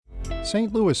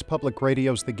St. Louis Public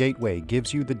Radio's The Gateway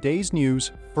gives you the day's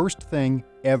news first thing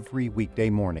every weekday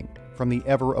morning. From the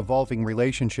ever-evolving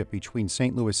relationship between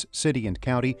St. Louis City and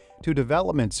County to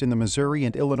developments in the Missouri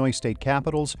and Illinois state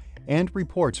capitals and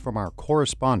reports from our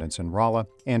correspondents in Rolla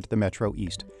and the Metro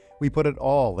East. We put it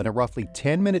all in a roughly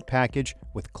 10-minute package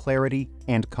with clarity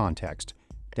and context.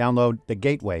 Download The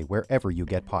Gateway wherever you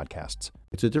get podcasts.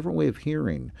 It's a different way of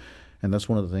hearing, and that's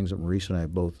one of the things that Maurice and I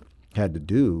both had to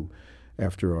do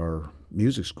after our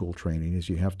music school training is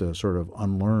you have to sort of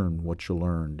unlearn what you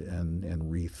learned and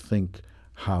rethink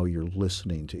how you're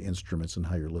listening to instruments and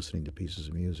how you're listening to pieces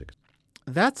of music.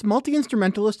 That's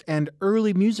multi-instrumentalist and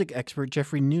early music expert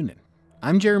Jeffrey Noonan.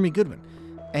 I'm Jeremy Goodwin,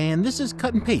 and this is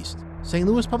Cut and Paste, St.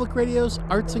 Louis Public Radio's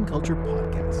Arts and Culture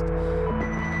podcast.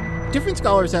 Different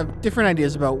scholars have different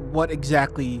ideas about what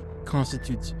exactly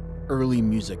constitutes early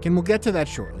music, and we'll get to that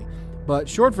shortly. But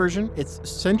short version, it's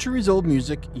centuries-old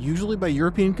music, usually by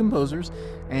European composers,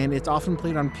 and it's often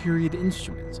played on period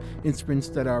instruments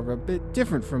that are a bit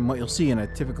different from what you'll see in a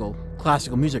typical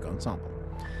classical music ensemble.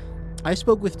 I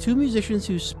spoke with two musicians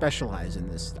who specialize in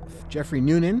this stuff. Jeffrey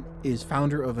Noonan is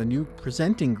founder of a new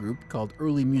presenting group called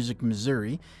Early Music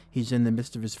Missouri. He's in the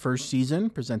midst of his first season,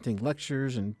 presenting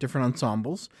lectures and different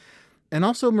ensembles. And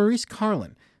also Maurice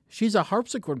Carlin. She's a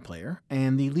harpsichord player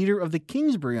and the leader of the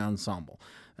Kingsbury Ensemble.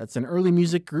 That's an early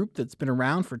music group that's been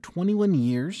around for 21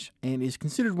 years and is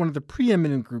considered one of the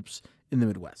preeminent groups in the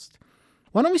Midwest.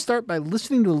 Why don't we start by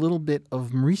listening to a little bit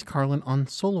of Maurice Carlin on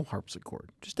solo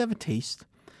harpsichord, just to have a taste.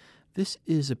 This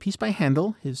is a piece by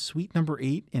Handel, his Suite No.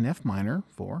 8 in F minor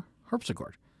for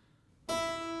harpsichord.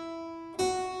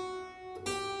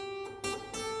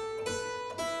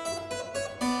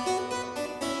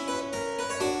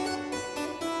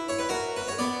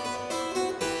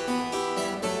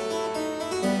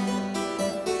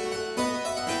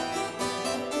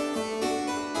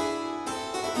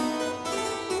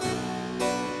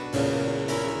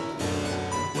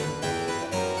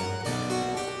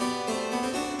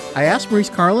 I asked Maurice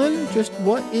Carlin just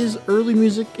what is early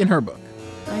music in her book.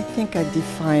 I think I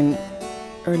define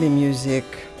early music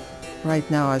right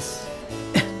now as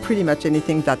pretty much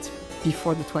anything that's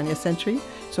before the 20th century.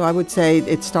 So I would say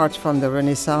it starts from the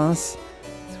Renaissance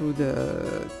through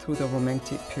the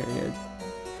Romantic period.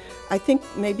 I think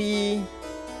maybe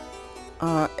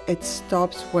it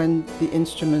stops when the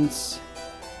instruments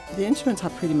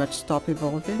have pretty much stopped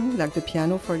evolving. Like the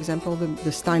piano, for example,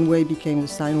 the Steinway became the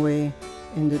Steinway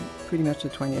in pretty much the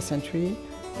 20th century.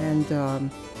 And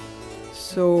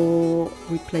so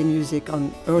we play music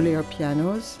on earlier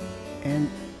pianos,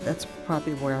 and that's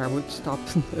probably where I would stop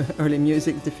the early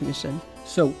music definition.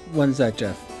 So when's that,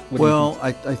 Jeff? Well,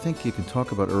 I think you can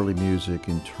talk about early music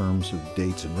in terms of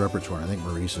dates and repertoire. I think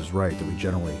Maurice is right that we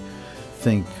generally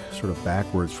think sort of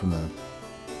backwards from the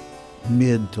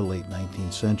mid to late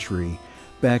 19th century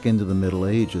back into the Middle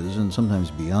Ages and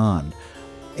sometimes beyond.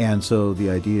 And so the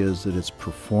idea is that it's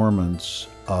performance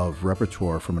of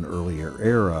repertoire from an earlier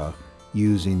era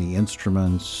using the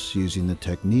instruments, using the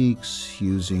techniques,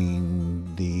 using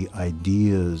the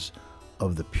ideas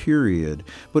of the period.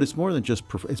 But it's more than just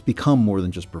it's become more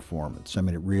than just performance. I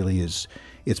mean, it really is.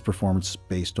 It's performance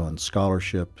based on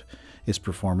scholarship. It's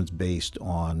performance based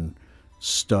on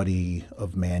study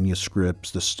of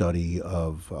manuscripts, the study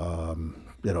of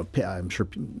I'm sure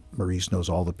Maurice knows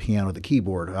all the piano, the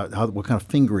keyboard, what kind of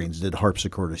fingerings did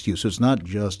harpsichordists use. So it's not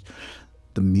just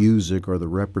the music or the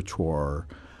repertoire.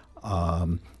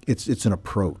 It's an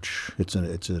approach. It's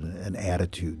an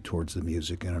attitude towards the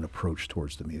music and an approach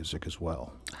towards the music as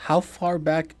well. How far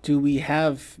back do we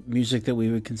have music that we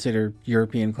would consider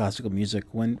European classical music?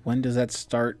 When does that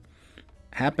start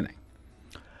happening?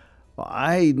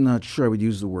 I'm not sure I would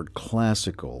use the word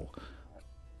classical.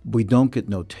 We don't get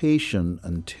notation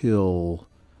until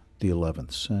the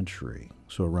 11th century.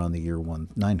 So around the year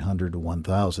 900 to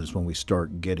 1000 is when we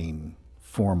start getting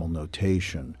formal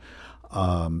notation.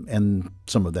 And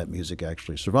some of that music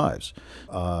actually survives.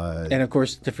 And of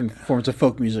course, different forms of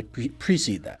folk music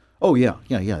precede that. Oh yeah.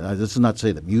 This is not to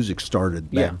say that music started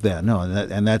back then. No,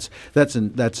 and that's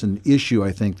an issue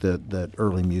I think that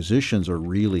early musicians are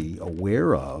really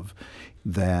aware of.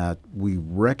 That we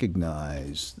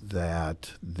recognize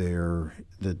that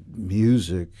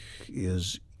music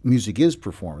is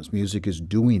performance. Music is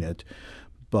doing it,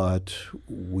 but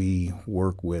we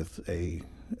work with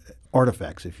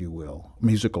artifacts, if you will,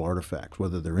 musical artifacts,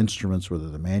 whether they're instruments, whether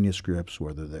they're manuscripts,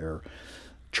 whether they're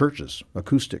churches,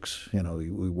 acoustics. We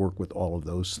work with all of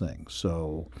those things.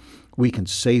 So we can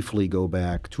safely go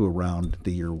back to around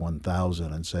the year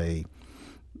 1000 and say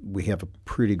we have a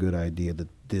pretty good idea that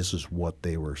this is what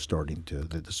they were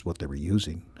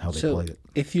using, how they played it.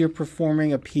 If you're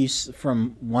performing a piece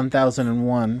from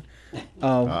 1001,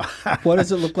 what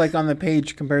does it look like on the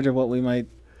page compared to what we might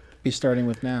be starting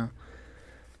with now?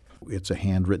 It's a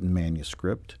handwritten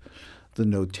manuscript. The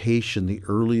notation, the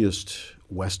earliest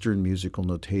Western musical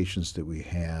notations that we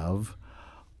have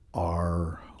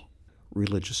are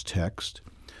religious text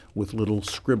with little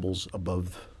scribbles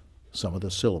above some of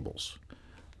the syllables,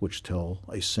 which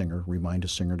remind a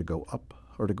singer to go up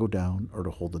or to go down or to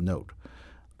hold the note.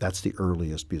 That's the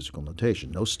earliest musical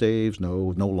notation. No staves,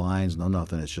 no lines, no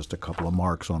nothing. It's just a couple of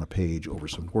marks on a page over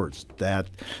some words.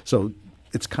 So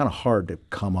it's kind of hard to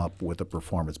come up with a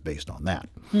performance based on that.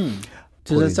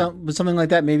 Does something like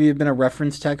that maybe have been a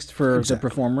reference text for the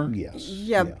performer? Yes.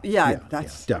 Yeah,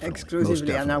 that's definitely,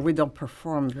 exclusively. And now we don't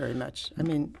perform very much. I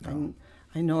mean,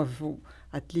 I know of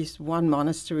at least one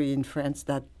monastery in France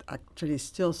that actually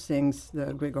still sings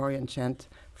the Gregorian chant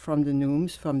from the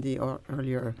neumes, from the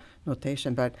earlier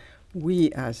notation. But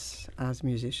we as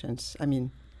musicians, I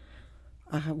mean,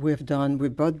 we've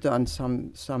both done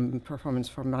some performance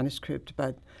for manuscript,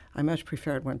 but I much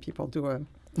prefer it when people do a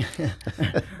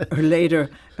later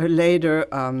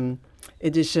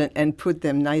edition and put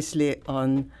them nicely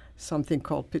on something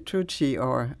called Petrucci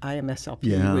or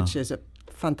IMSLP, which is a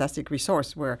fantastic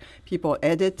resource where people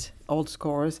edit old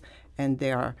scores, and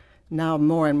they are now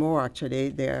more and more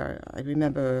actually. I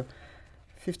remember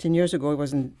 15 years ago it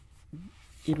wasn't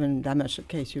even that much the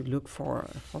case. You'd look for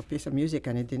a piece of music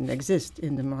and it didn't exist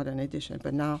in the modern edition.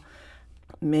 But now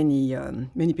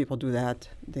many people do that.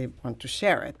 They want to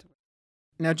share it.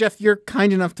 Now, Jeff, you're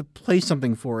kind enough to play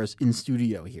something for us in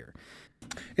studio here.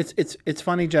 It's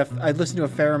funny, Jeff. I listen to a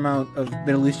fair amount of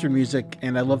Middle Eastern music,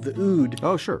 and I love the oud.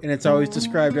 Oh, sure. And it's always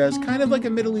described as kind of like a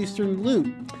Middle Eastern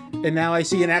lute. And now I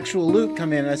see an actual lute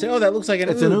come in, and I say, oh, that looks like an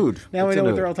oud. It's an oud. Now I know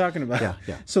what they're all talking about.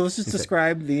 Yeah. So let's just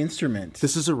describe the instrument.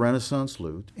 This is a Renaissance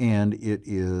lute, and it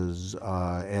is,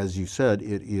 as you said,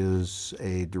 it is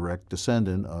a direct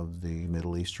descendant of the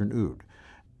Middle Eastern oud.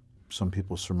 Some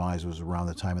people surmise it was around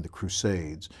the time of the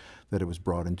Crusades that it was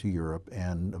brought into Europe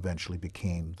and eventually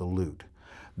became the lute.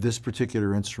 This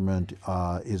particular instrument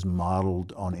is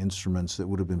modeled on instruments that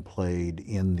would have been played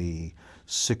in the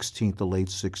late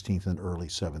 16th and early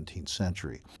 17th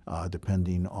century.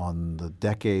 Depending on the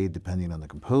decade, depending on the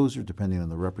composer, depending on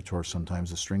the repertoire, sometimes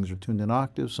the strings are tuned in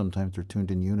octaves, sometimes they're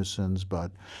tuned in unisons,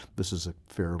 but this is a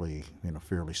fairly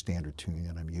standard tuning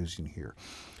that I'm using here.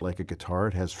 Like a guitar,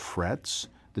 it has frets.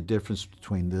 The difference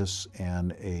between this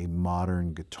and a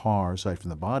modern guitar, aside from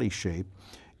the body shape,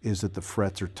 is that the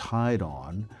frets are tied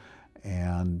on,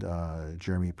 and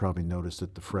Jeremy, you probably noticed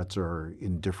that the frets are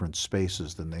in different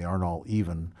spaces, than they aren't all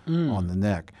even on the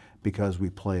neck, because we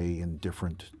play in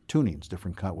different tunings,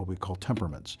 what we call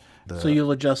temperaments. So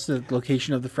you'll adjust the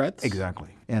location of the frets? Exactly.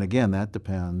 And again, that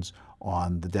depends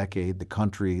on the decade, the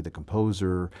country, the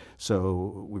composer.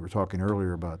 So we were talking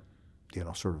earlier about,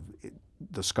 sort of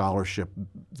the scholarship,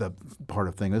 the part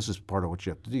of thing. This is part of what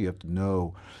you have to do. You have to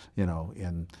know,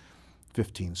 in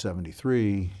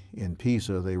 1573 in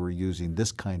Pisa they were using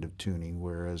this kind of tuning,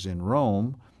 whereas in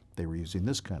Rome they were using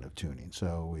this kind of tuning.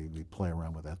 So we play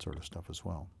around with that sort of stuff as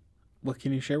well. What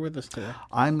can you share with us today?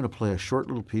 I'm going to play a short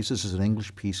little piece. This is an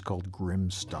English piece called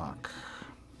Grimstock.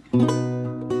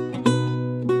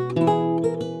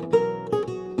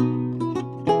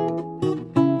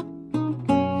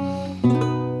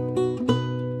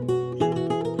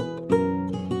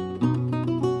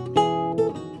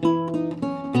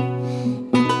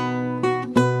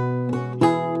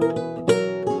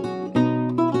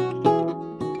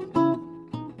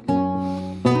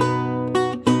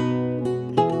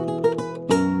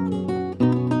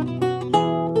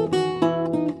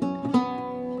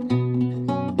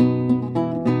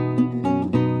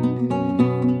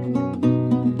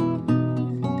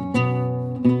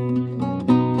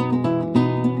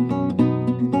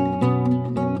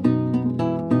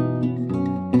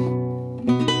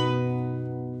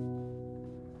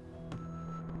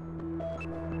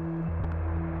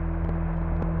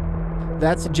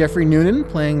 That's Jeffrey Noonan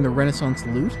playing the Renaissance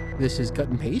lute. This is Cut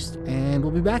and Paste, and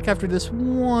we'll be back after this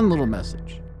one little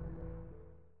message.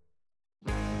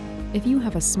 If you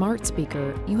have a smart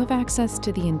speaker, you have access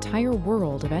to the entire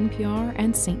world of NPR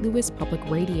and St. Louis Public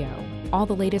Radio. All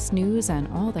the latest news and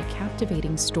all the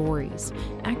captivating stories.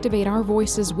 Activate our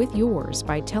voices with yours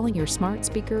by telling your smart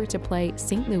speaker to play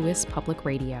St. Louis Public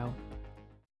Radio.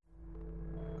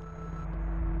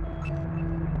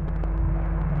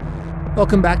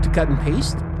 Welcome back to Cut and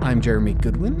Paste. I'm Jeremy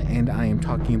Goodwin, and I am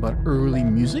talking about early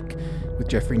music with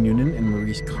Jeffrey Noonan and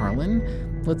Maurice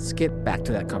Carlin. Let's get back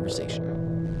to that conversation.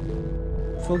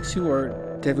 Folks who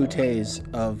are devotees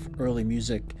of early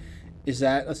music. Is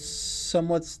that a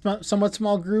somewhat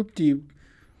small group? Do you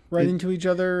run into each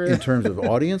other? In terms of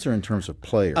audience or in terms of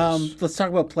players? Let's talk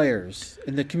about players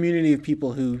and the community of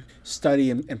people who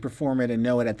study and perform it and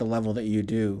know it at the level that you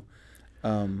do.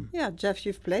 Yeah, Jeff,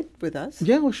 you've played with us.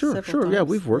 Yeah, well, sure. Several Yeah, times.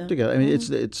 we've worked Yeah. together. I mean,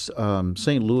 it's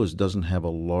St. Louis doesn't have a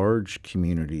large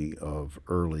community of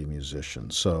early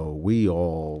musicians,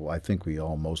 so I think we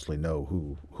all mostly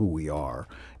know who we are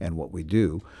and what we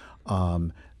do.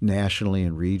 Nationally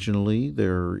and regionally,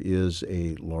 there is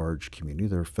a large community.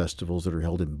 There are festivals that are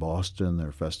held in Boston. There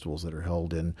are festivals that are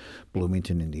held in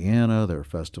Bloomington, Indiana. There are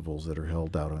festivals that are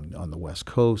held out on the West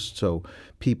Coast. So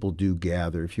people do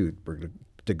gather. If you were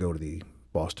to go to the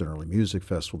Boston Early Music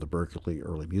Festival, the Berkeley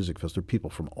Early Music Festival, there are people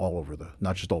from all over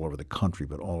not just all over the country,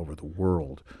 but all over the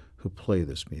world who play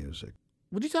this music.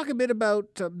 Would you talk a bit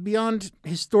about, beyond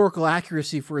historical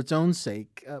accuracy for its own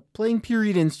sake, playing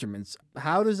period instruments?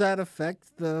 How does that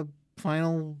affect the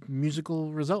final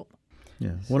musical result?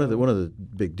 Yeah, one of the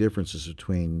big differences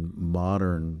between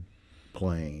modern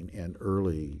playing and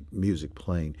early music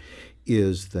playing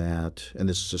is that, and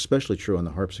this is especially true on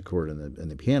the harpsichord and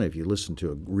the piano. If you listen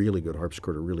to a really good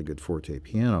harpsichord, a really good forte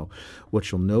piano, what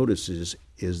you'll notice is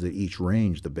that each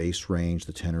range, the bass range,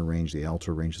 the tenor range, the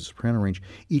alto range, the soprano range,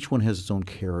 each one has its own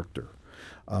character,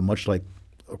 much like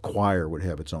a choir would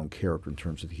have its own character in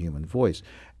terms of the human voice.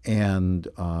 And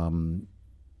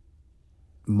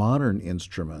modern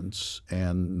instruments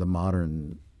and the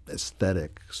modern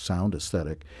sound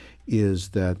aesthetic, is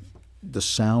that the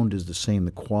sound is the same,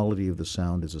 the quality of the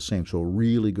sound is the same. So a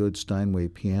really good Steinway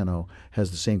piano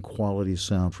has the same quality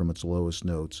sound from its lowest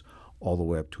notes all the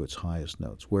way up to its highest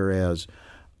notes, whereas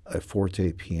a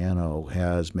forte piano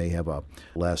may have a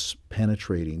less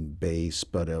penetrating bass,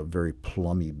 but a very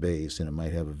plummy bass, and it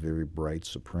might have a very bright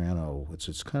soprano.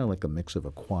 It's kind of like a mix of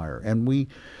a choir. And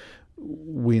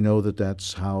we know that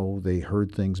that's how they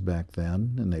heard things back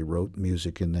then, and they wrote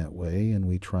music in that way, and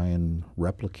we try and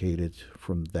replicate it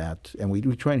from that, and we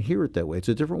try and hear it that way. It's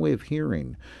a different way of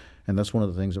hearing, and that's one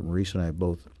of the things that Maurice and I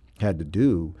both had to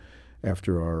do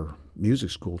after our music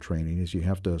school training, is you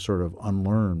have to sort of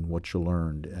unlearn what you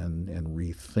learned and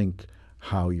rethink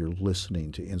how you're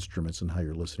listening to instruments and how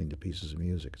you're listening to pieces of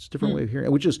music. It's a different way of hearing,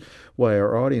 which is why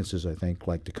our audiences, I think,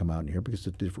 like to come out and hear, because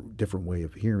it's a different way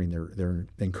of hearing. They're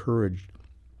encouraged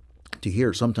to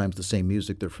hear sometimes the same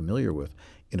music they're familiar with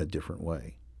in a different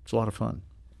way. It's a lot of fun.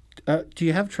 Do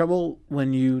you have trouble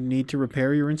when you need to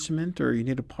repair your instrument or you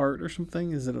need a part or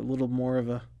something? Is it a little more of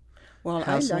a Well,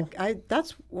 hassle?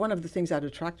 that's one of the things that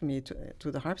attracted me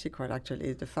to the harpsichord, actually,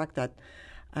 is the fact that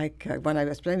when I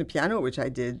was playing the piano, which I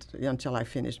did until I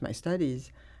finished my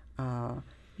studies,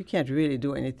 you can't really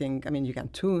do anything. I mean, you can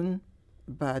tune,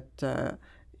 but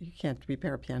you can't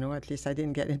repair a piano. At least I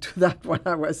didn't get into that when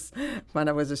I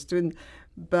was a student.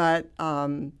 But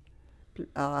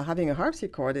having a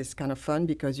harpsichord is kind of fun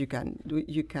because you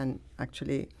can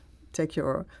actually take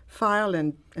your file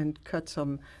and cut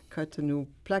a new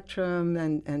plectrum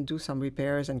and do some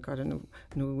repairs and cut a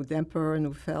new damper, a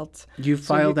new felt. Do you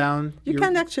file down? You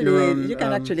can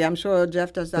actually. I'm sure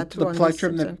Jeff does that too. The on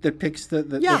plectrum his that picks that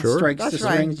Sure. strikes That's the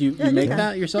right. strings. You Yeah, make can.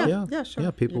 that yourself? Yeah, sure.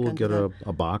 Yeah, people You will can get do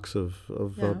a box of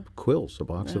quills, a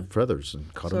box of feathers,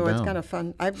 and cut them So down. it's kind of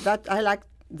fun. I like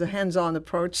the hands-on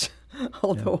approach,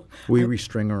 although We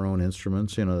restring our own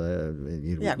instruments. You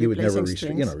would never replacing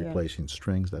strings, replacing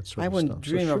strings, that sort I of wouldn't stuff.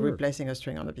 dream So of sure. replacing a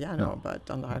string on the piano, No. but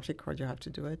on the harpsichord you have to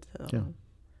do it. So.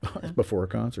 Yeah. Before a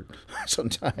concert,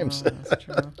 sometimes. Oh, that's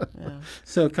true. Yeah.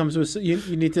 So it comes with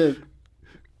you need to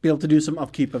be able to do some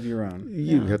upkeep of your own.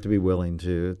 You have to be willing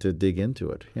to dig into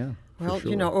it. Yeah. for Well,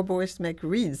 sure. oboists make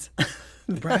reeds.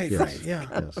 Right, Yes. yeah.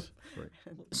 Yes.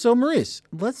 So Maurice,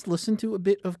 let's listen to a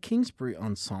bit of Kingsbury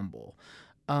Ensemble.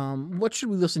 What should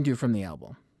we listen to from the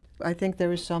album? I think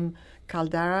there is some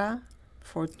Caldara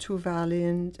for two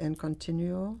violins and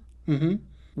continuo. Mm-hmm.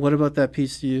 What about that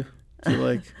piece do you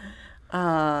like?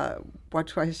 What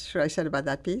should I say about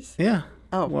that piece? Yeah.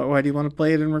 Oh. Why do you want to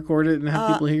play it and record it and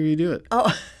have people hear you do it?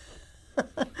 Oh,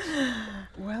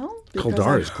 well, because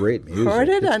Caldara I is great music. heard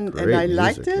it It's and great I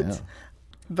liked music, it. yeah.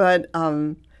 But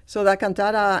so that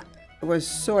cantata was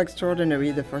so extraordinary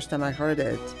the first time I heard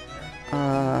it.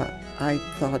 I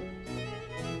thought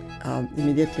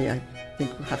immediately, I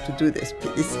think we have to do this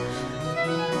piece.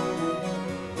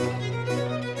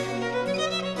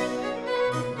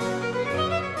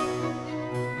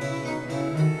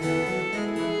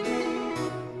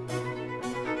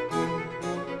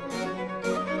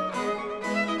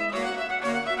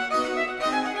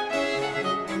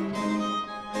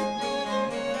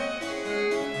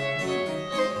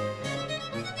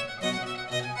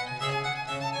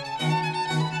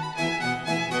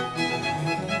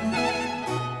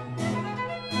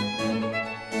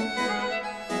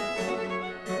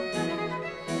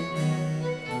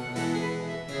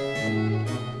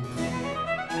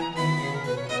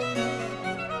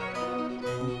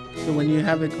 So when you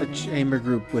have a chamber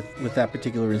group with that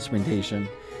particular instrumentation,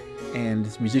 and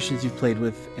it's musicians you've played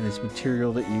with, and it's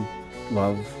material that you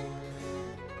love,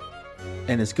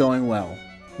 and it's going well,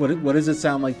 what does it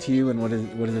sound like to you, and what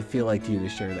does it feel like to you to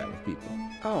share that with people?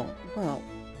 Oh, well,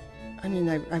 I mean,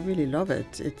 I really love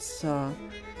it. It's, playing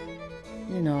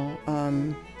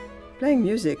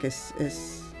music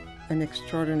is an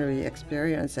extraordinary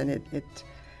experience, and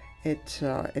it's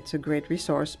a great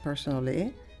resource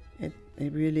personally.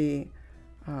 It really,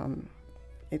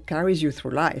 it carries you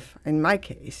through life. In my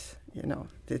case,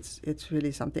 it's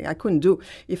really something I couldn't do.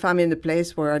 If I'm in a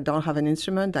place where I don't have an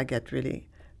instrument, I get really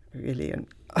in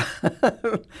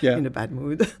a bad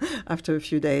mood after a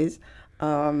few days.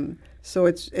 So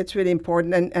it's really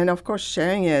important, and of course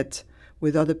sharing it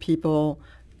with other people,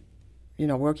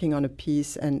 working on a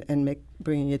piece and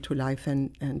bringing it to life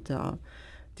and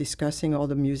discussing all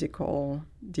the musical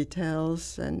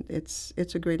details, and it's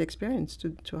a great experience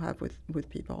to have with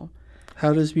people.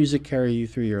 How does music carry you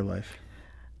through your life?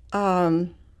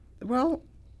 Well,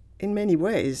 in many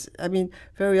ways. I mean,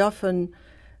 very often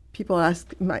people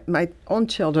ask, my own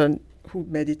children who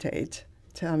meditate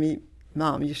tell me,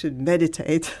 "Mom, you should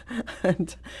meditate."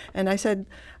 and I said,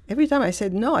 every time I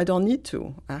said, no, I don't need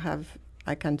to. I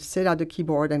can sit at the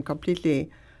keyboard and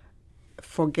completely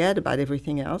forget about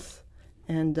everything else.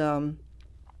 And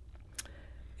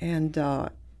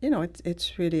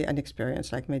it's really an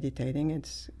experience like meditating.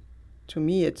 To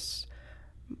me, it's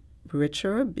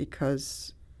richer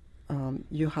because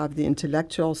you have the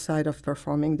intellectual side of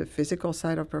performing, the physical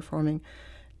side of performing,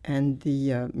 and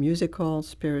the musical,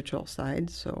 spiritual side.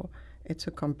 So it's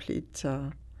a complete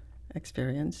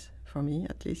experience for me,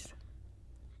 at least.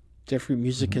 Jeffrey,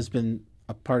 music has been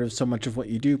a part of so much of what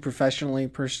you do professionally,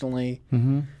 personally.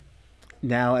 Mm-hmm.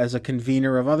 Now as a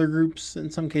convener of other groups, in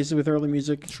some cases with early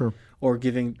music. Sure. Or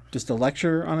giving just a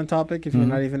lecture on a topic if you're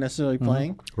not even necessarily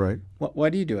playing. Right. Why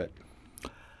do you do it?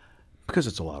 Because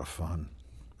it's a lot of fun.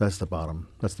 That's the bottom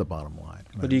line.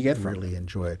 What do you get from it? I really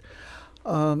enjoy it.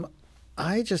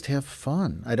 I just have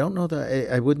fun. I don't know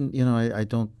that I wouldn't, I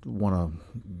don't want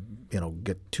to,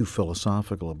 get too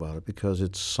philosophical about it because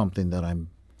it's something that I'm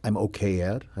okay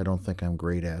at. I don't think I'm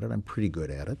great at it. I'm pretty good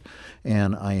at it.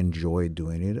 And I enjoy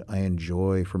doing it.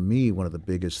 For me, one of the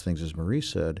biggest things, as Marie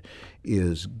said,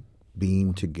 is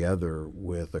being together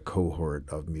with a cohort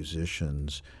of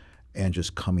musicians and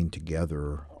just coming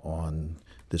together on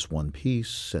this one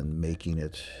piece and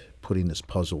putting this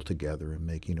puzzle together and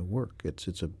making it work.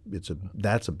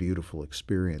 That's a beautiful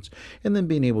experience. And then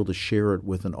being able to share it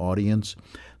with an audience,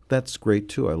 that's great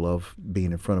too. I love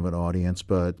being in front of an audience,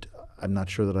 but I'm not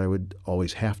sure that I would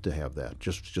always have to have that.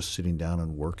 Just sitting down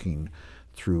and working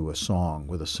through a song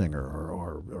with a singer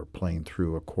or playing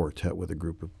through a quartet with a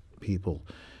group of people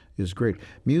is great.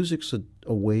 Music's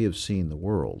a way of seeing the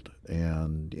world,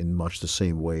 and in much the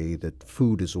same way that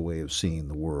food is a way of seeing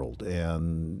the world.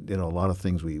 And a lot of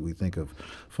things we think of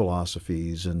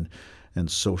philosophies and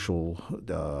social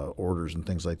orders and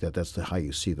things like that. That's how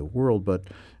you see the world. But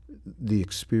the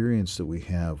experience that we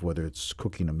have, whether it's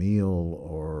cooking a meal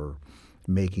or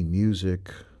making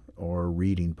music or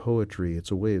reading poetry,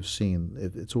 it's a way of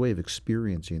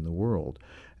experiencing the world.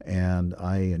 And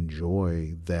I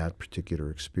enjoy that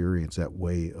particular experience, that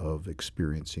way of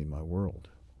experiencing my world.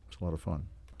 It's a lot of fun.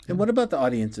 And what about the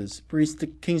audiences? Maurice, the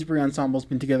Kingsbury Ensemble's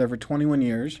been together for 21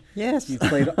 years. Yes. You've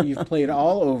played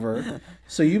all over.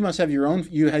 So you must have your own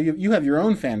you have your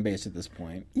own fan base at this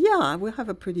point. Yeah, we have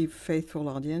a pretty faithful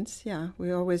audience. Yeah.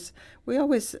 We always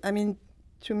I mean,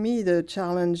 to me the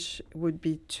challenge would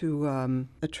be to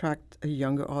attract a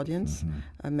younger audience,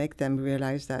 make them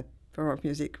realize that Baroque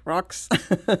music rocks,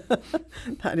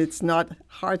 that it's not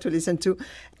hard to listen to.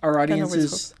 Our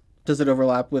audiences, does it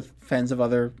overlap with fans of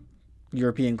other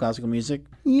European classical music?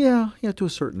 Yeah, to a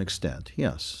certain extent,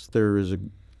 yes. There is a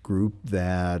group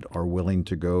that are willing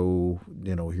to go,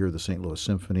 hear the St. Louis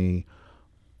Symphony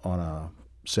on a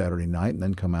Saturday night and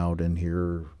then come out and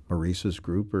hear Maurice's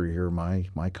group or hear my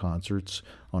concerts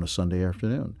on a Sunday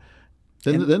afternoon.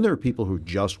 Then there are people who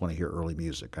just want to hear early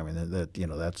music. I mean,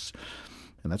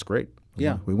 that's great.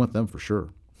 Yeah. We want them for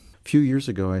sure. A few years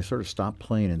ago, I sort of stopped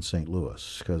playing in St.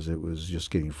 Louis because it was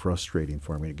just getting frustrating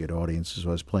for me to get audiences. So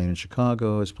I was playing in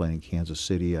Chicago, I was playing in Kansas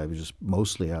City. I was just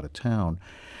mostly out of town.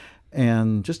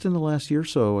 And just in the last year or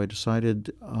so, I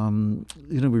decided,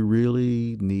 we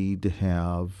really need to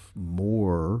have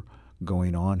more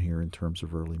going on here in terms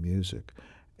of early music.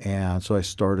 And so I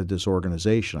started this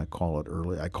organization. I call it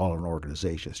an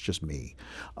organization. It's just me.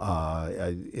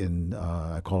 I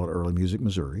call it Early Music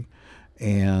Missouri.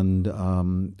 And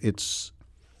it's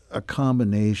a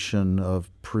combination of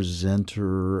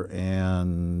presenter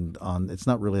and it's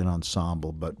not really an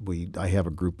ensemble, but I have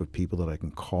a group of people that I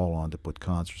can call on to put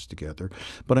concerts together.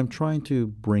 But I'm trying to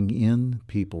bring in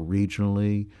people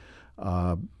regionally,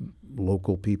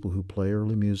 local people who play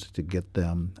early music, to get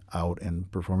them out and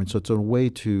performing. So it's a way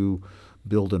to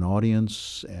build an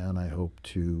audience, and I hope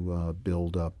to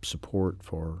build up support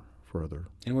for other.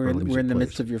 And we're in the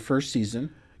midst of your first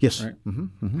season. Yes. Right?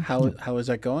 Mm-hmm. How is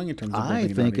that going in terms of building I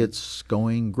an think audience? it's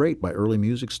going great by early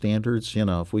music standards.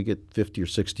 If we get 50 or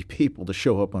 60 people to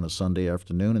show up on a Sunday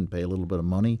afternoon and pay a little bit of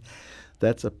money,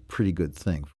 that's a pretty good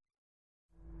thing.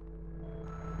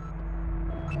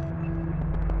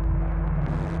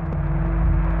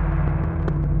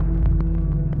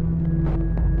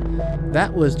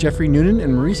 That was Jeffrey Noonan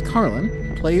and Maurice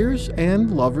Carlin, players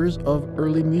and lovers of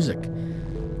early music.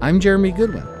 I'm Jeremy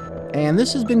Goodwin, and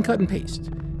this has been Cut and Paste,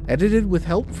 edited with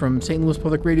help from St. Louis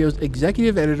Public Radio's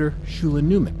executive editor, Shula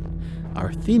Newman.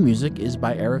 Our theme music is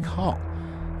by Eric Hall.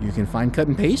 You can find Cut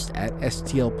and Paste at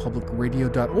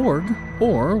stlpublicradio.org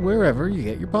or wherever you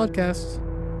get your podcasts.